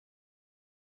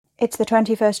It's the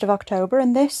 21st of October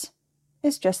and this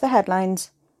is just the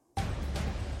headlines.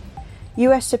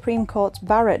 US Supreme Court's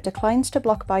Barrett declines to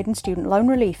block Biden student loan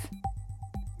relief.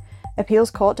 Appeals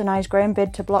Court denies Graham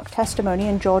bid to block testimony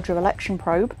in Georgia election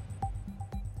probe.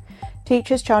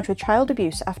 Teachers charged with child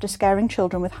abuse after scaring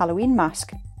children with Halloween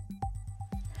mask.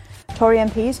 Tory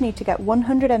MPs need to get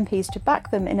 100 MPs to back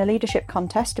them in a leadership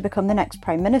contest to become the next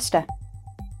Prime Minister.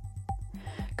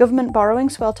 Government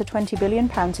borrowing swelled to £20 billion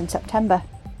in September.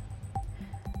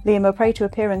 Liam O'Prey to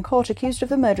appear in court accused of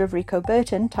the murder of Rico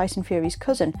Burton, Tyson Fury's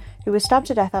cousin, who was stabbed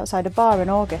to death outside a bar in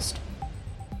August.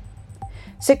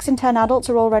 6 in 10 adults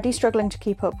are already struggling to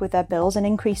keep up with their bills, an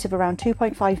increase of around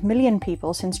 2.5 million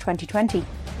people since 2020.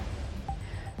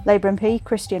 Labour MP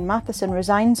Christian Matheson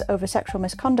resigns over sexual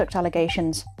misconduct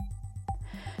allegations.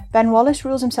 Ben Wallace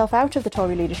rules himself out of the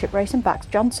Tory leadership race and backs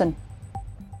Johnson.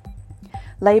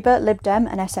 Labour, Lib Dem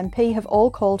and SNP have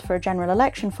all called for a general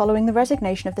election following the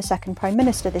resignation of the second Prime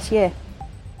Minister this year.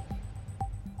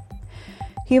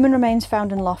 Human remains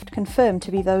found in loft confirmed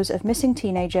to be those of missing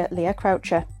teenager Leah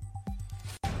Croucher.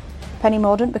 Penny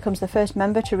Mordaunt becomes the first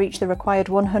member to reach the required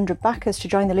 100 backers to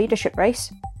join the leadership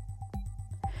race.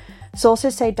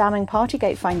 Sources say damning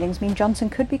Partygate findings mean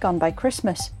Johnson could be gone by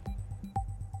Christmas.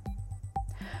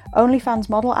 OnlyFans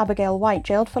model Abigail White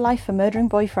jailed for life for murdering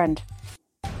boyfriend.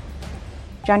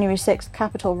 January 6th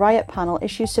Capitol riot panel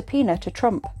issues subpoena to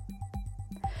Trump.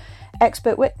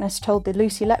 Expert witness told the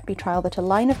Lucy Letby trial that a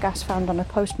line of gas found on a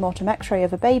post-mortem x-ray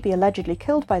of a baby allegedly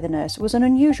killed by the nurse was an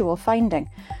unusual finding.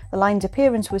 The line's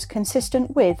appearance was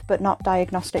consistent with, but not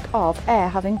diagnostic of, air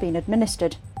having been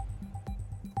administered.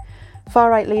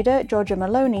 Far-right leader Giorgia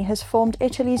Meloni has formed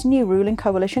Italy's new ruling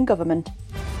coalition government.